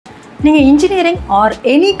நீங்கள் engineering or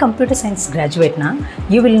any computer science graduate na,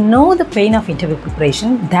 you will know the pain of interview preparation.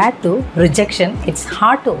 That too, rejection, it's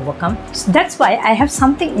hard to overcome. So that's why I have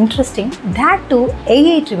something interesting, that too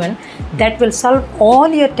AI driven, that will solve all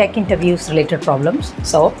your tech interviews related problems.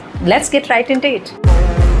 So let's get right into it.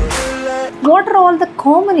 What are all the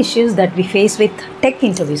common issues that we face with tech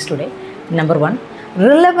interviews today? Number one,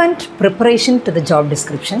 relevant preparation to the job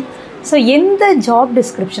description. So எந்த job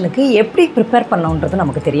டிஸ்கிரிப்ஷனுக்கு எப்படி prepare பண்ணணுன்றது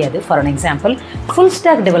நமக்கு தெரியாது. For an example, full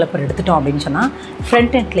stock developer எடுத்துட்டோம் அப்படின்னு சொன்னால்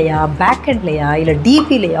front எண்ட்லையா, back எண்ட்லையா, இல்லை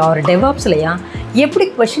டிபிலையா, ஒரு டெவாப்ஸ்லையா எப்படி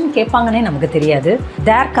கொஷின் கேட்பாங்கன்னே நமக்கு தெரியாது.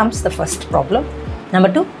 தேர் comes the first problem.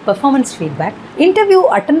 Number two, performance feedback. Interview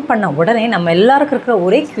attend பண்ண உடனே நம்ம எல்லாருக்கும் இருக்கிற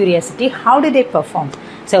ஒரே curiosity, how to they perform.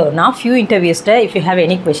 So நான் few இன்டர்வியூஸ்ட if you have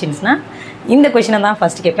any கொஷின்ஸ்னால் இந்த கொஷினை தான்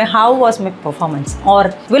ஃபஸ்ட்டு கேட்பேன், how was my performance R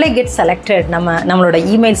will I get selected. நம்மளோட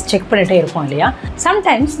இமெயில்ஸ் செக் பண்ணிகிட்டே இருப்போம் இல்லையா.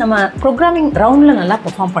 சம்டைம்ஸ் நம்ம ப்ரோக்ராமிங் ரவுண்டில் நல்லா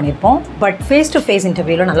பெர்ஃபார்ம் பண்ணியிருப்போம், பட் ஃபேஸ் டு ஃபேஸ்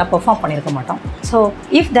இன்டர்வியூவில் நல்லா பெர்ஃபார்ம் பண்ணியிருக்க மாட்டோம். So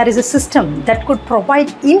if there is a system that could provide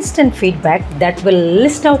instant feedback that will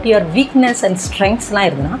list out your weakness and strengthsலாம்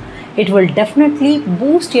இருக்குன்னா, it will definitely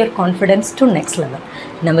boost your confidence to next level.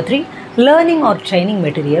 Number three, learning or training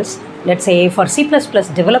materials. Let's say for C++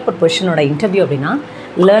 developer position ஓட interview அப்படின்னா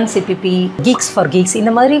Learn CPP, Geeks for Geeks,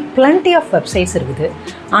 இந்த மாதிரி plenty of websites இருக்குது.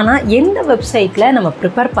 ஆனால் எந்த வெப்சைட்டில் நம்ம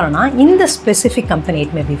ப்ரிப்பேர் பண்ணால் இந்த specific company,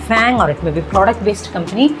 it may be FAANG R it may be product based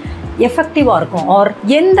company, எஃபெக்டிவாக இருக்கும், ஆர்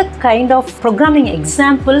எந்த கைண்ட் ஆஃப் ப்ரோக்ராமிங்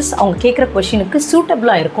எக்ஸாம்பிள்ஸ் அவங்க கேட்குற கொஷினுக்கு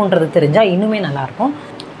சூட்டபிளாக இருக்குன்றது தெரிஞ்சால் இன்னுமே நல்லாயிருக்கும்.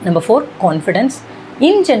 Number four, confidence.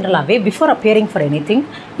 In generally, before appearing for anything,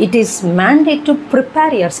 it is mandate to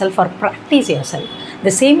prepare yourself or practice yourself.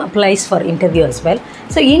 The same applies for interview as well.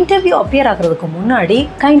 So interview appear ஆகிறதுக்கு முன்னாடி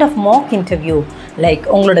kind of mock interview, like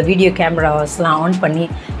உங்களோட video கேமராஸ்லாம் on பண்ணி,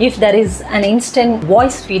 if there is an instant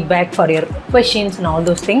voice feedback for your questions and all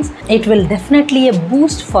those things, it will definitely a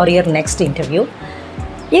boost for your next interview.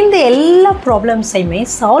 இந்த எல்லா ப்ராப்ளம்ஸையுமே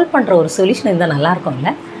solve பண்ணுற ஒரு solution இருந்தால்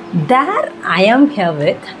நல்லாயிருக்கும்ல. There I am here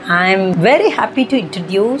with, I am very happy to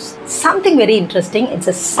introduce something very interesting. It's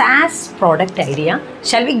a SaaS product idea.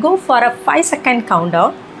 Shall we go for a 5-second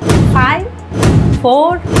countdown? 5,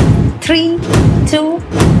 4, 3, 2,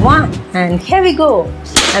 1. And here we go.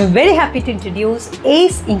 I'm very happy to introduce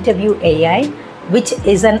Aceinterview AI, which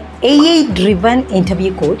is an AI-driven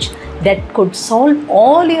interview coach that could solve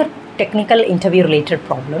all your technical interview related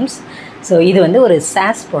problems. So இது வந்து ஒரு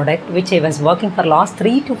SaaS product which I was working for last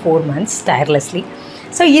 3 to 4 months tirelessly.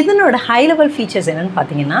 So இதனோட high level features என்னன்னு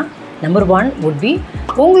பார்த்தீங்கன்னா, number one would be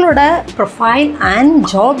உங்களோட profile and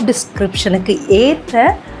job டிஸ்கிரிப்ஷனுக்கு ஏற்ற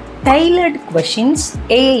tailored questions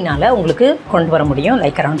AI-னால உங்களுக்கு கொண்டு வர முடியும்,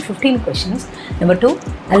 like around 15 questions. Number two,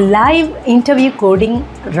 a live interview coding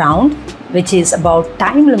round which is about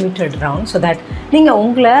time limited round, so that நீங்கள்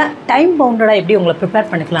உங்களை டைம் பவுண்டடாக எப்படி உங்களை ப்ரிப்பேர்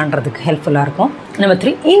பண்ணிக்கலான்றதுக்கு ஹெல்ப்ஃபுல்லாக இருக்கும். Number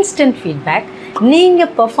three, instant feedback.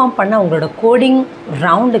 நீங்கள் பெர்ஃபார்ம் பண்ண உங்களோட கோடிங்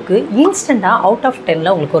ரவுண்டுக்கு இன்ஸ்டண்ட்டாக அவுட் ஆஃப்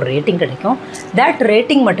 10ல் உங்களுக்கு ஒரு ரேட்டிங் கிடைக்கும். தட்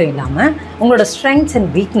ரேட்டிங் மட்டும் இல்லாமல் உங்களோட ஸ்ட்ரெங்க்ஸ்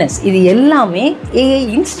அண்ட் வீக்னஸ் இது எல்லாமே ஏஐ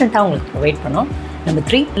இன்ஸ்டண்ட்டாக உங்களுக்கு ப்ரொவைட் பண்ணும். Number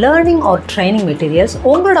three, learning R training materials.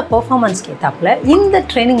 உங்களோட பெர்ஃபார்மன்ஸ்க்கு ஏற்றாப்பில் இந்த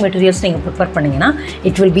ட்ரைனிங் மெட்டீரியல்ஸ் நீங்கள் ப்ரிப்பேர் பண்ணிங்கன்னா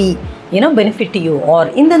it will be benefit to you, or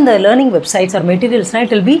இந்த learning websites or materials it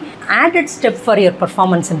will be added step for your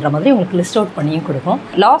performance என்ற மாதிரி உங்களுக்கு லிஸ்ட் அவுட் பண்ணியும் கொடுக்கும்.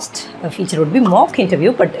 Last feature would be mock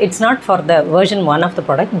interview, but it's not for the version 1 of the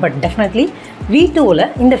product, but definitely V2ல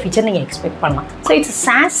இந்த feature நீங்கள் expect பண்ணலாம். So it's a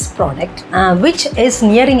SaaS product which is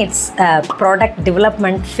nearing its product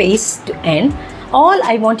development phase to end. All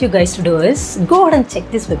I want you guys to do is go ahead and check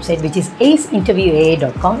this website, which is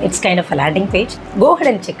aceinterviewa.com. It's kind of a landing page. Go ahead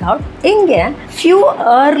and check out. இங்க few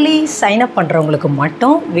early sign up பண்றவங்களுக்கு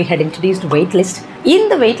மட்டும் we had introduced waitlist.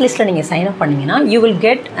 இந்த waitlistல நீங்க sign up பண்ணீங்கன்னா you will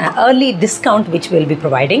get early discount which we'll be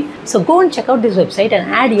providing. So go and check out this website and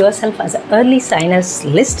add yourself as an early signers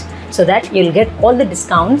list so that you'll get all the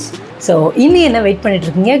discounts. So இன்னும் என்ன wait பண்ணிட்டு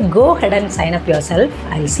இருக்கீங்க? Go ahead and sign up yourself.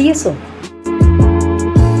 I'll see you soon.